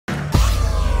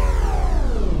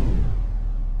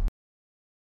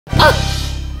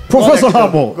Professor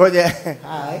Hamo. Goja.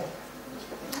 Hi.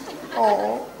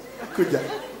 Oh, kuja.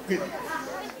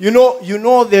 You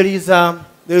know there is a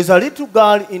little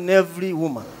girl in every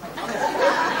woman.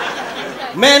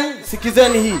 Men,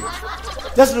 sikizeni hii.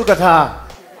 Just look at her.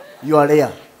 You are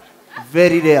rare.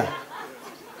 Very rare.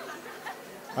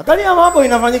 Angalia mambo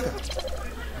inafanyika.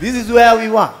 This is where we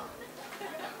were.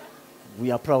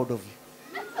 We are proud of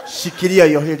you. Shikilia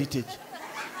your heritage.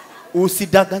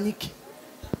 Usidanganyike.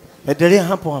 Endelea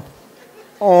hapo hapo.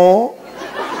 Oh.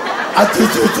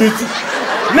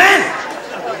 Man,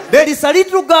 there is a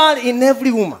little girl in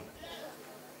every woman.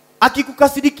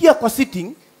 Akikukasirikia kwa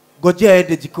sitting, gojea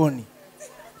ende jikoni.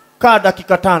 Kaa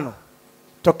dakika 5.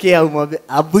 Tokea umwambie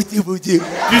abuji.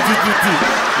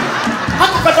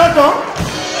 Hapo katoto.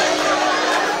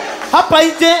 Hapa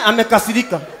nje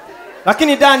amekasirika.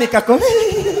 Lakini ndani kako.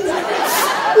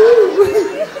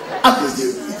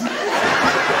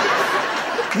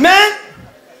 Man,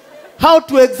 how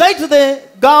to excite the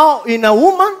girl in a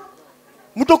woman?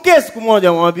 Mtokee siku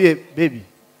moja mwambie baby,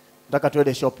 nataka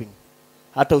tuende shopping.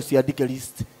 Hata usiandike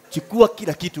list. Chukua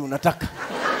kila kitu unataka.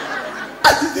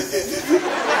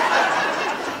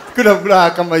 Kuna furaha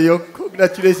kama hiyo.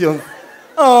 Congratulations.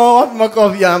 Oh, wapi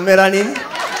makofi ya Melanin?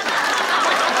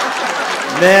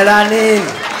 Melanin.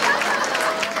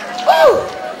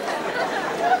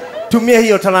 Tumia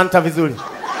hiyo talanta vizuri.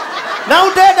 Na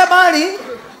utaenda bali.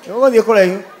 Ngoja kule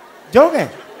hiyo. Joge.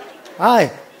 Hai.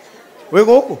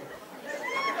 Wewe huko.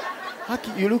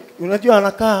 Haki, you look, unajua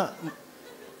anakaa.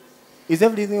 Is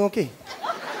everything okay?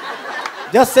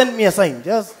 Just send me a sign.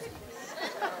 Just.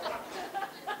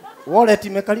 Wallet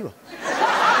imekaliwa.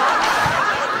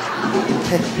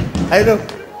 I know.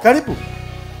 Karibu.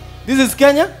 This is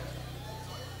Kenya.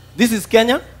 This is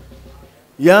Kenya.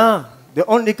 Yeah, the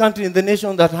only country in the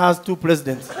nation that has 2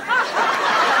 presidents.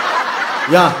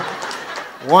 Yeah.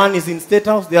 One is in State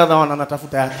House, the other one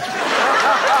anatafuta yake.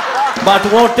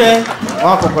 But wote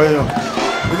wako kwa hiyo.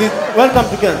 Welcome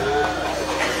to Kenya.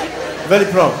 Very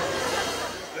proud.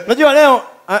 Unajua leo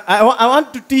I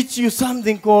want to teach you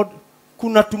something called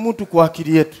kuna tumutu kwa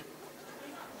akili yetu.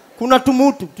 Kuna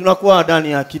tumutu tunakuwa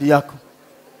ndani ya akili yako.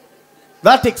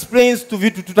 That explains to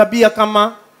vitu tutabia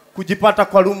kama kujipata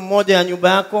kwa room moja ya nyumba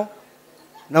yako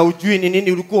na ujui ni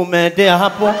nini ulikuwa umeendea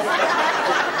hapo.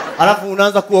 Alafu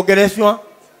unaanza kuogeleshwa.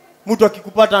 Mtu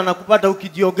akikupata anakupata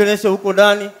ukijiogelesha huko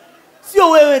ndani. Sio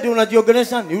wewe ndio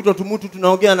unajiogelesha, ni uto tumutu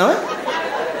tunaongea na wewe.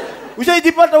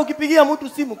 Ushajipata ukipigia mtu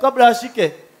simu kabla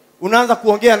ashike, unaanza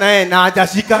kuongea na yeye na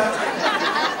hajashika.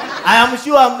 I am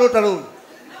sure I'm not alone.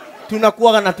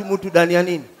 Tunakuwa na tumutu ndani ya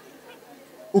nini?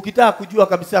 Ukitaka kujua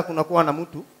kabisa kunakuwa na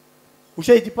mtu,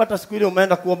 ushajipata siku ile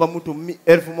umeenda kuomba mtu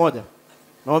 1,000.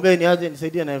 Naomba niaje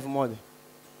nisaidie na 1,000.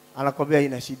 Anakwambia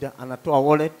ina shida, anatoa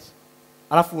wallet.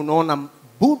 Alafu unaona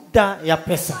buda ya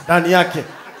pesa ndani yake.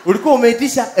 Ulikuwa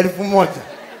umeitisha 1,000.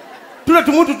 Tule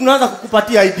tumutu tunaanza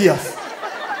kukupatia ideas.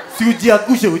 Si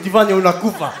ujiagushe ujifanye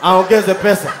unakufa, aongeze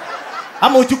pesa.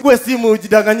 Ama uchukue simu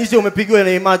ujidanganyishe umepigiwa na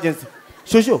emergency.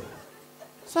 Shosho.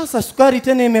 Sasa sukari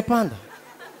tena imepanda.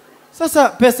 Sasa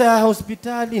pesa ya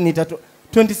hospitali nitatoa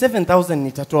 27,000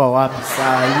 nitatoa wapi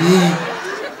saa hii?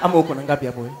 Ama uko na ngapi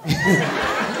hapo wewe?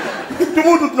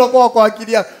 Tumutu tunakuwa kwa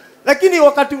akili yako. Lakini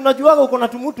wakati unajuaga uko na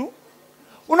tumutu,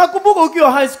 unakumbuka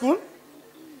ukiwa high school,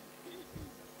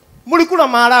 mlikula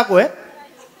maharagwe,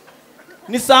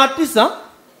 ni saa 9,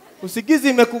 usigizi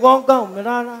imekugonga,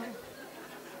 umelala.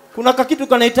 Kuna kakitu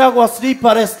kanaitwa sleep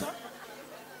arrester.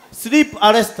 Sleep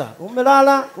arrester.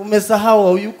 Umelala,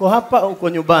 umesahau yuko hapa uko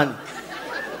nyumbani.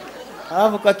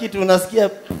 Alafu kakitu unasikia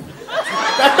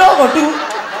kadogo tu.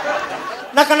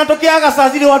 Na kanatokeaga saa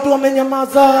zile watu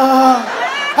wamenyamaza.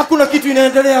 Hakuna kitu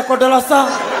inaendelea kwa darasa.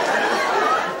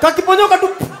 Kakiponyoka tu.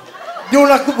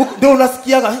 Ndio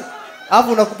unasikiaga.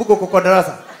 Alafu unakumbuka uko kwa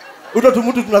darasa. Uto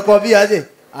tumutu tunakwambia aje?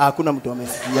 Hakuna mtu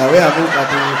amesikia. Wewe amuka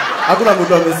tu. Hakuna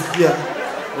mtu amesikia.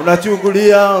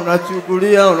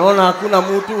 Unachungulia, unaona hakuna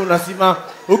mtu, unasema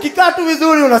ukikaa tu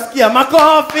vizuri unasikia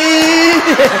makofi.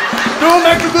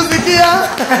 Tumekusikia.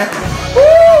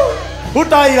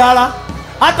 Hutailala.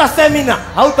 Hata seminar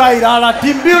hautailala,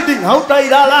 team building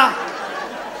hautailala.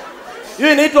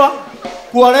 Hiyo inaitwa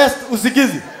kuarrest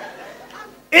usikizi.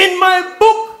 In my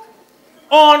book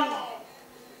on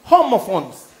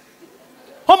homophones.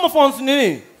 Homophones ni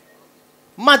nini?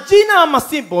 Majina ama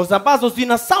symbols ambazo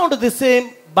zina sound the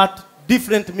same but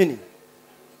different meaning.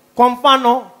 Kwa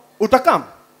mfano, utakam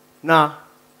na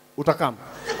utakam.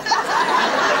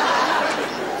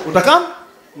 Utakam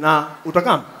na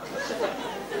utakam.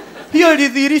 Hiyo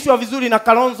ilidhihirishwa vizuri na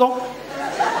Kalonzo.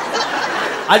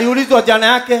 Aliulizwa jana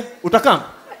yake, utakam?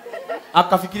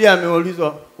 Akafikiria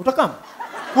ameulizwa, utakam?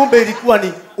 kumbe ilikuwa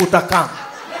ni utakam.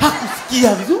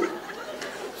 Hakusikia vizuri.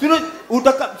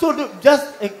 Utakam. So just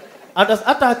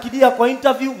hata akilia kwa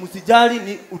interview msijali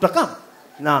ni utakam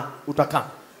na utakam.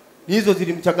 Ni hizo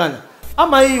zilimchanganya.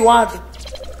 Ama hii word.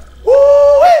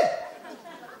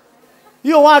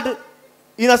 Hiyo word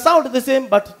ina sound the same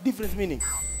but different meaning.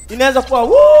 Inaweza kuwa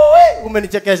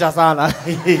umenichekesha sana.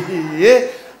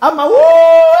 Ama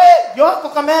Yoko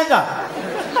Kamenda.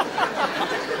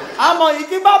 Ama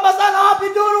ikibaba sana wapi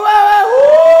duru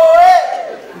wewe.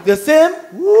 The same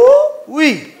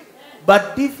but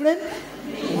different.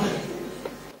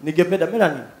 Ningependa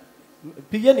Melanie.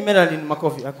 Pigeni Melanie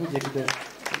makofi akuje kidogo.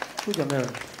 Kuja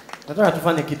Melanie. Nataka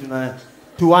tufanye kitu naye.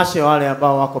 Tuwashe wale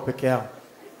ambao wako peke yao.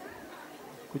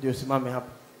 Kuja usimame hapa.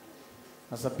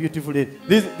 That's a beautiful lady.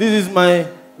 This is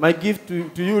my gift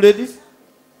to you ladies.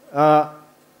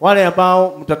 Wale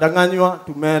ambao mtadanganywa,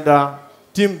 tumeenda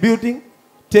team building.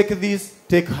 Take this,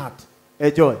 take heart.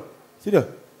 Enjoy. Sidio?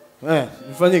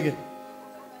 Nifanyike.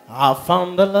 I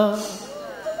found the love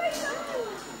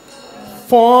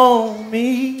for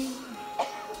me.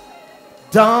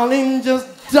 Darling, just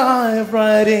dive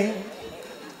right in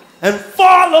and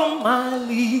follow my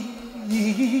lead.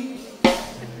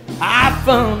 I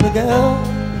found a girl,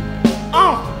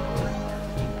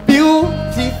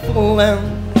 beautiful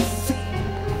and sweet.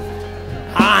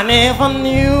 I never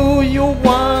knew you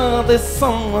were the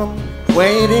someone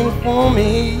waiting for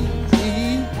me.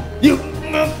 You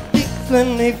must be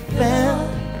plenty fell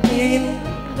in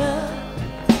love.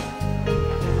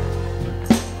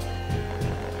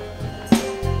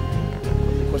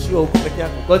 Ukoshua uko peke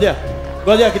yako.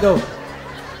 Ngoja kidogo.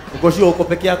 Ukoshua uko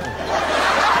peke yako.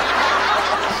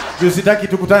 Sitaki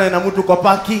tukutane na mtu kwa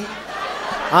paki.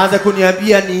 Aanze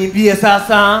kuniambia niimbie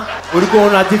sasa. Ulikuwa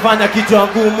unajifanya kichwa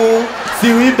ngumu.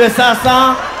 Si uimbe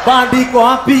sasa. Bandi iko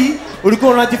wapi?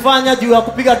 Ulikuwa unajifanya juu ya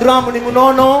kupiga drum ni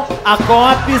mnono. Ako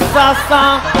wapi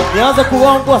sasa? Nianze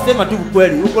kuongwa sema tu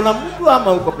kweli. Uko na mtu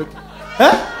ama uko peke?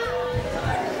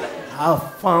 I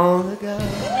found a girl.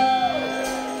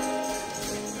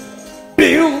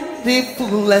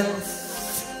 Beautiful and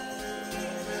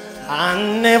I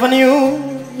never knew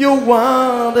you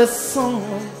were the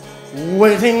someone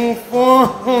waiting for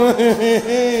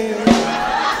me.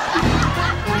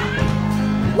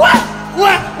 What?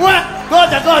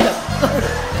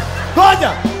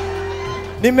 Goja.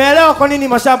 Nimeelewa kwa nini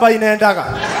mashamba inaendaga.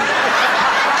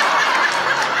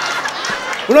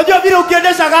 Unajua vile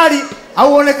ukiendesha gari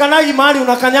hauonekanagi mahali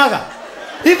unakanyaga.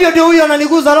 Hivyo ndio huyo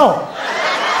ananiguza roho.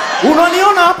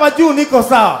 Unaniona hapa juu niko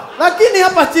sawa, lakini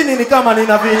hapa chini ni kama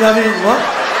ninavinya.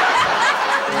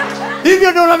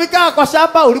 Hivyo ndio unavikaa kwa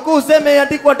shamba, ulikuwa useme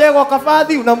andikwa Dego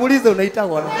Kafadhi, unamuuliza unaitwa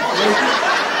nani?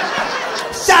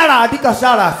 Shara, andika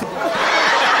Shara.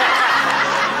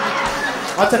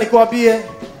 Acha nikwambie,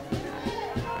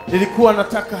 nilikuwa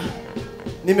nataka,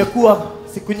 nimekuwa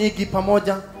siku nyingi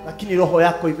pamoja, lakini roho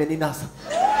yako imeninasa.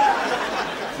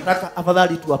 Nataka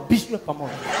afadhali tuapishwe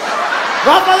pamoja.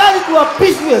 Afadhali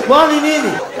tuapishwe, kwani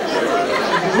nini?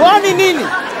 Kwani nini?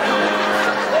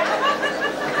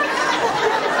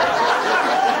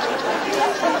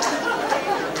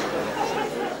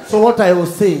 So what I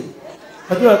was saying,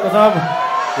 najua kwa sababu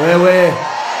wewe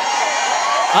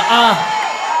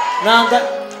nanga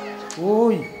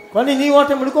kwani ni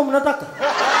wote mlikuwa mnataka?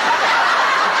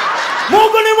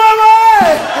 Mungu ni mwema.